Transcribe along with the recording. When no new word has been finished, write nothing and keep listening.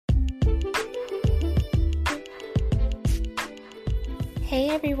Hey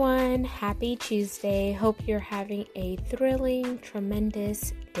everyone, happy Tuesday. Hope you're having a thrilling,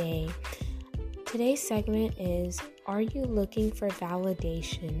 tremendous day. Today's segment is, are you looking for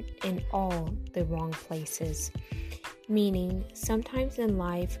validation in all the wrong places? Meaning, sometimes in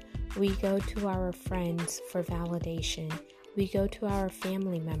life, we go to our friends for validation. We go to our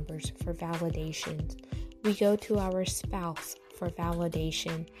family members for validation. We go to our spouse for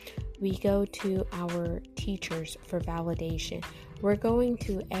validation. We go to our teachers for validation. We're going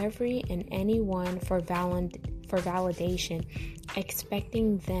to every and anyone for validation,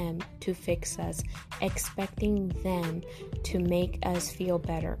 expecting them to fix us, expecting them to make us feel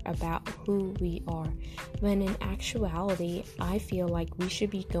better about who we are. When in actuality, I feel like we should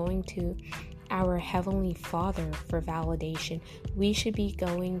be going to our Heavenly Father for validation. We should be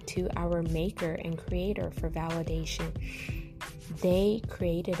going to our Maker and Creator for validation. They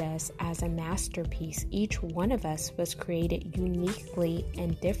created us as a masterpiece. Each one of us was created uniquely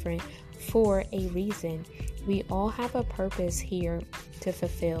and different for a reason. We all have a purpose here to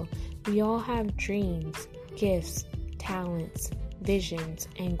fulfill. We all have dreams, gifts, talents, visions,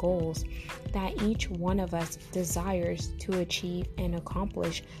 and goals that each one of us desires to achieve and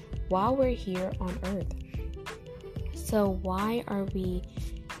accomplish while we're here on earth. So why are we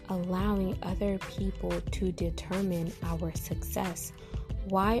allowing other people to determine our success?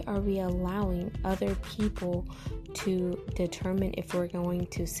 Why are we allowing other people to determine if we're going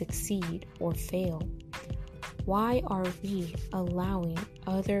to succeed or fail? Why are we allowing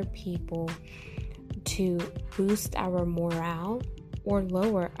other people to boost our morale or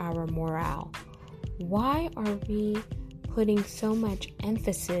lower our morale? Why are we putting so much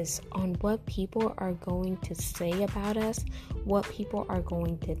emphasis on what people are going to say about us, what people are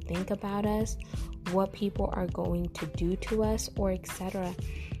going to think about us, what people are going to do to us, or etc.?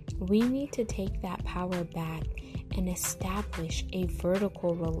 We need to take that power back and establish a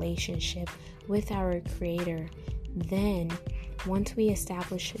vertical relationship with our Creator. Then, once we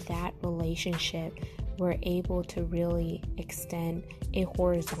establish that relationship, we're able to really extend a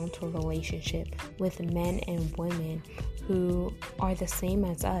horizontal relationship with men and women who are the same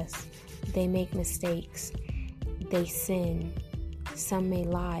as us. They make mistakes. They sin. Some may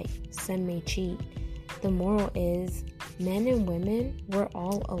lie. Some may cheat. The moral is, men and women, we're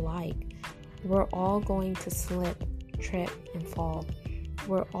all alike. We're all going to slip, trip, and fall.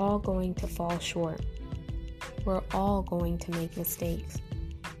 We're all going to fall short. We're all going to make mistakes.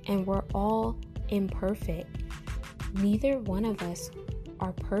 And we're all imperfect. Neither one of us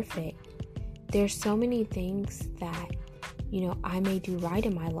are perfect. There's so many things that, I may do right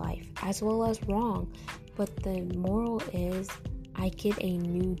in my life as well as wrong. But the moral is, I get a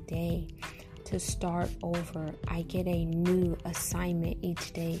new day to start over. I get a new assignment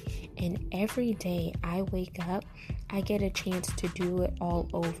each day. And every day I wake up, I get a chance to do it all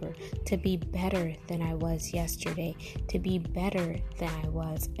over, to be better than I was yesterday, to be better than I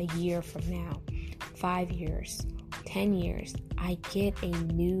was a year from now, 5 years, 10 years. I get a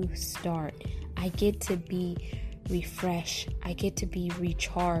new start. I get to be refreshed. I get to be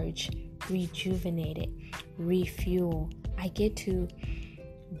recharged, rejuvenated, refuel. I get to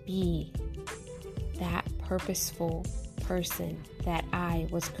be that purposeful person that I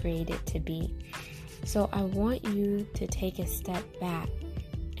was created to be. So I want you to take a step back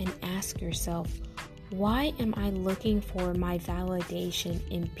and ask yourself, why am I looking for my validation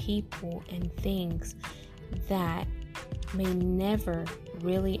in people and things that may never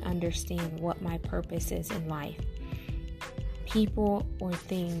really understand what my purpose is in life? People or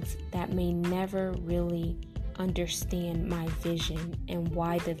things that may never really understand my vision and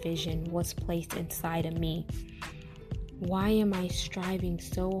why the vision was placed inside of me. Why am I striving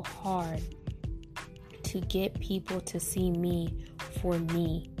so hard to get people to see me for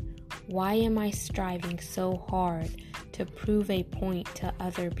me? Why am I striving so hard to prove a point to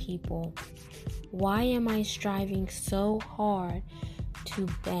other people? Why am I striving so hard to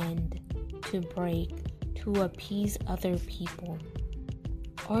bend, to break, to appease other people?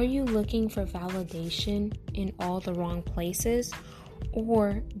 Are you looking for validation in all the wrong places?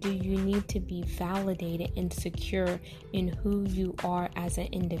 Or do you need to be validated and secure in who you are as an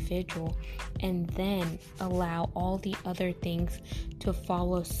individual, and then allow all the other things to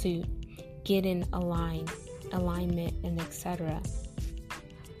follow suit, get in alignment, and etc.?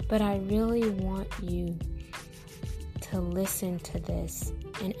 But I really want you to listen to this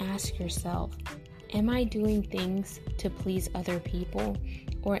and ask yourself, am I doing things to please other people?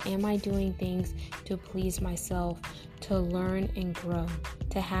 Or am I doing things to please myself, to learn and grow,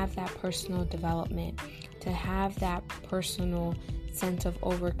 to have that personal development, to have that personal sense of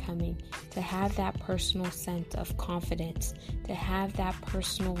overcoming, to have that personal sense of confidence, to have that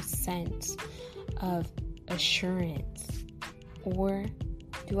personal sense of assurance? Or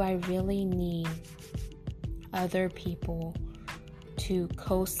do I really need other people to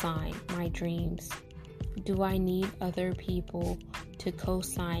co-sign my dreams? Do I need other people to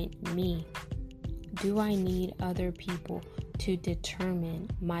co-sign me? Do I need other people to determine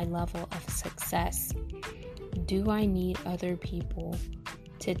my level of success? Do I need other people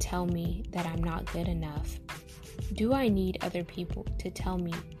to tell me that I'm not good enough? Do I need other people to tell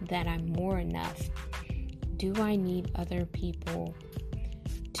me that I'm more enough? Do I need other people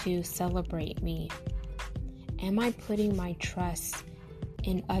to celebrate me? Am I putting my trust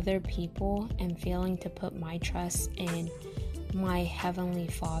in other people and failing to put my trust in my Heavenly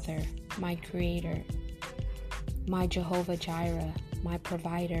Father, my Creator, my Jehovah Jireh, my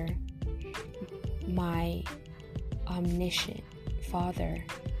Provider, my Omniscient Father?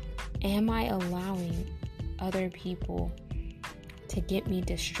 Am I allowing other people to get me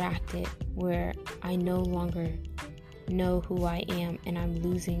distracted where I no longer know who I am and I'm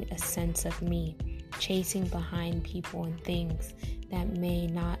losing a sense of me, chasing behind people and things that may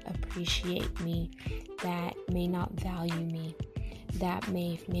not appreciate me, that may not value me, that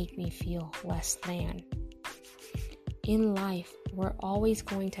may make me feel less than? In life, we're always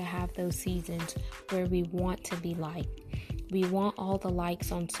going to have those seasons where we want to be liked. We want all the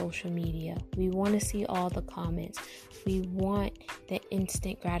likes on social media. We want to see all the comments. We want the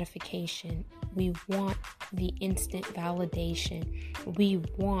instant gratification. We want the instant validation. We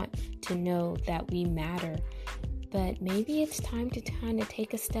want to know that we matter. But maybe it's time to kind of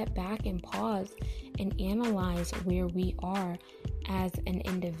take a step back and pause and analyze where we are as an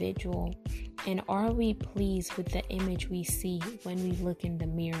individual. And are we pleased with the image we see when we look in the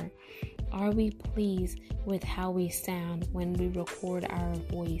mirror? Are we pleased with how we sound when we record our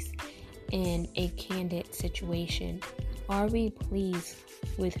voice in a candid situation? Are we pleased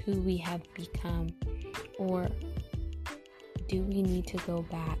with who we have become? Or do we need to go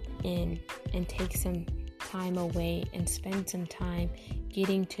back in and take some time away and spend some time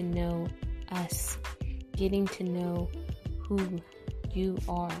getting to know us, getting to know who you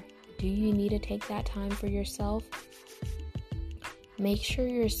are? Do you need to take that time for yourself? Make sure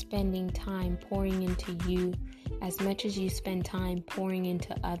you're spending time pouring into you as much as you spend time pouring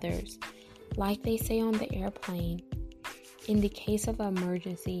into others. Like they say on the airplane, in the case of an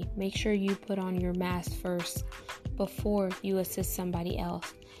emergency, make sure you put on your mask first before you assist somebody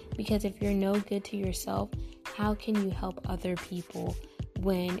else. Because if you're no good to yourself, how can you help other people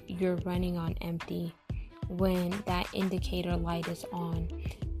when you're running on empty? When that indicator light is on,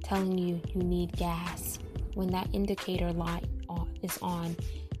 telling you you need gas. When that indicator light is on,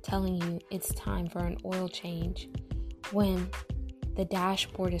 telling you it's time for an oil change. When the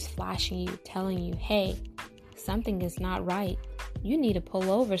dashboard is flashing you, telling you, hey, something is not right. You need to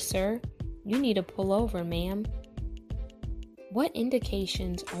pull over, sir. You need to pull over, ma'am. What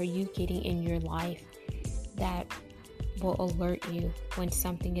indications are you getting in your life that will alert you when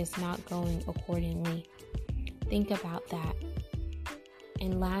something is not going accordingly? Think about that.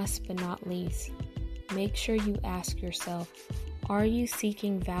 And last but not least, make sure you ask yourself, are you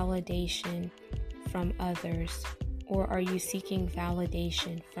seeking validation from others, or are you seeking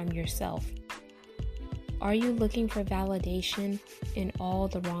validation from yourself? Are you looking for validation in all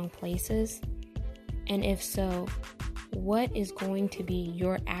the wrong places? And if so, what is going to be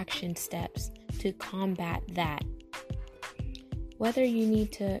your action steps to combat that? Whether you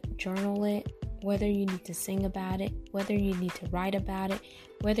need to journal it, whether you need to sing about it, whether you need to write about it,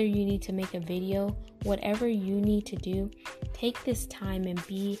 whether you need to make a video, whatever you need to do, take this time and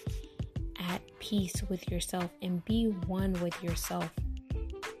be at peace with yourself and be one with yourself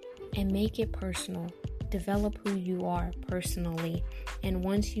and make it personal. Develop who you are personally. And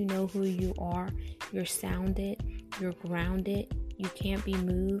once you know who you are, you're sounded, you're grounded, you can't be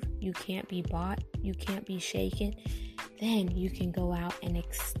moved, you can't be bought, you can't be shaken, then you can go out and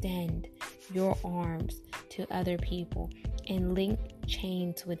extend your arms to other people and link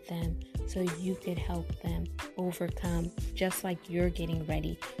chains with them so you can help them overcome, just like you're getting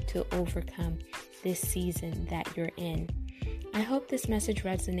ready to overcome this season that you're in. I hope this message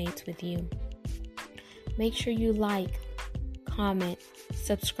resonates with you. Make sure you like, comment,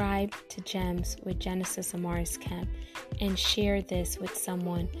 subscribe to Gems with Genesis Amaris Kemp, and share this with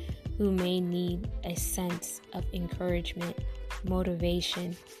someone who may need a sense of encouragement,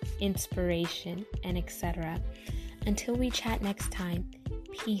 motivation, inspiration, and etc. Until we chat next time,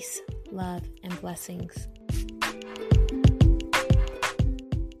 peace, love, and blessings.